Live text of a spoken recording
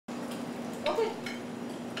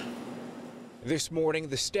This morning,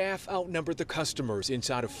 the staff outnumbered the customers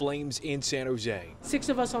inside of Flames in San Jose. 6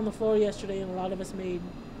 of us on the floor yesterday, and a lot of us made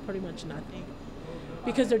pretty much nothing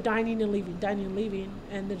because they're dining and leaving,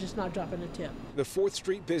 and they're just not dropping a tip. The 4th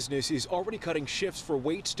Street business is already cutting shifts for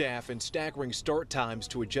wait staff and staggering start times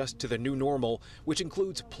to adjust to the new normal, which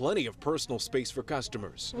includes plenty of personal space for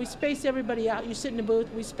customers. We space everybody out. You sit in the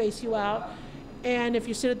booth, we space you out. And if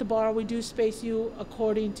you sit at the bar, we do space you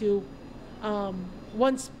according to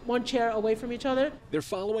one chair away from each other. They're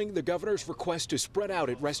following the governor's request to spread out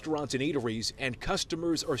at restaurants and eateries, and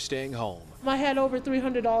customers are staying home. I had over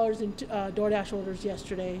 $300 in DoorDash orders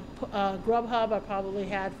yesterday. Grubhub, I probably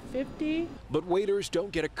had 50. But waiters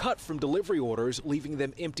don't get a cut from delivery orders, leaving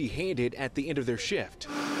them empty-handed at the end of their shift.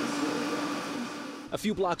 A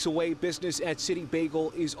few blocks away, business at City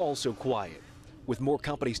Bagel is also quiet. With more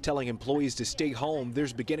companies telling employees to stay home,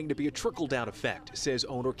 there's beginning to be a trickle-down effect, says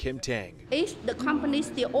owner Kim Tang. If the company is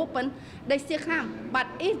still open, they still come. But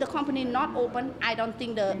if the company not open, I don't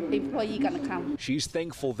think the employee gonna come. She's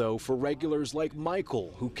thankful, though, for regulars like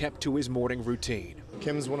Michael, who kept to his morning routine.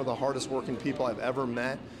 Kim's one of the hardest working people I've ever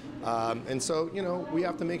met. And so, you know, we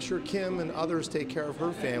have to make sure Kim and others take care of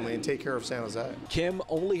her family and take care of San Jose. Kim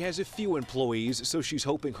only has a few employees, so she's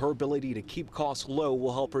hoping her ability to keep costs low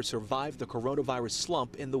will help her survive the coronavirus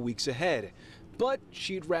slump in the weeks ahead. But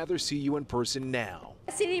she'd rather see you in person now.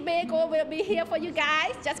 City Bagel will be here for you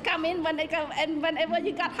guys. Just come in when they come, and whenever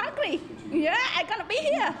you got hungry. Yeah, I'm gonna be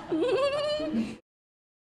here.